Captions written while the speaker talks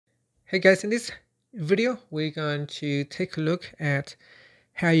Hey guys, in this video, we're going to take a look at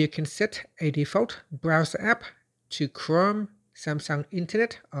how you can set a default browser app to Chrome, Samsung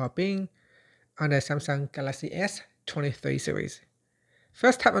Internet, or Bing on the Samsung Galaxy S23 series.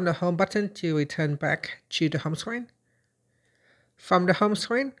 First, tap on the home button to return back to the home screen. From the home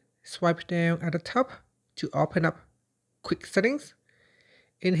screen, swipe down at the top to open up Quick Settings.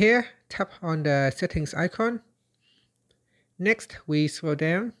 In here, tap on the settings icon. Next, we scroll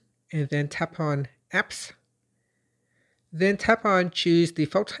down and then tap on Apps. Then tap on Choose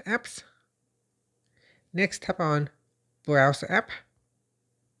Default Apps. Next, tap on Browser App.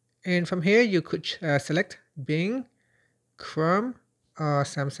 And from here, you could select Bing, Chrome, or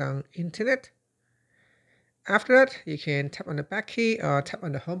Samsung Internet. After that, you can tap on the back key or tap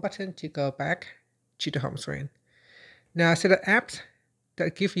on the home button to go back to the home screen. Now, set up apps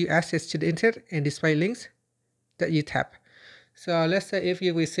that give you access to the internet and display links that you tap. So let's say if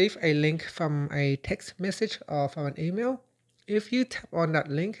you receive a link from a text message or from an email, if you tap on that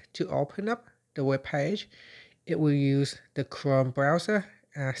link to open up the web page, it will use the Chrome browser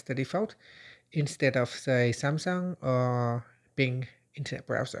as the default instead of, say, Samsung or Bing Internet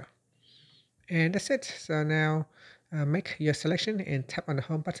browser. And that's it. So now make your selection and tap on the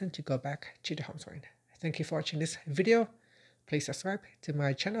home button to go back to the home screen. Thank you for watching this video. Please subscribe to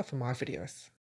my channel for more videos.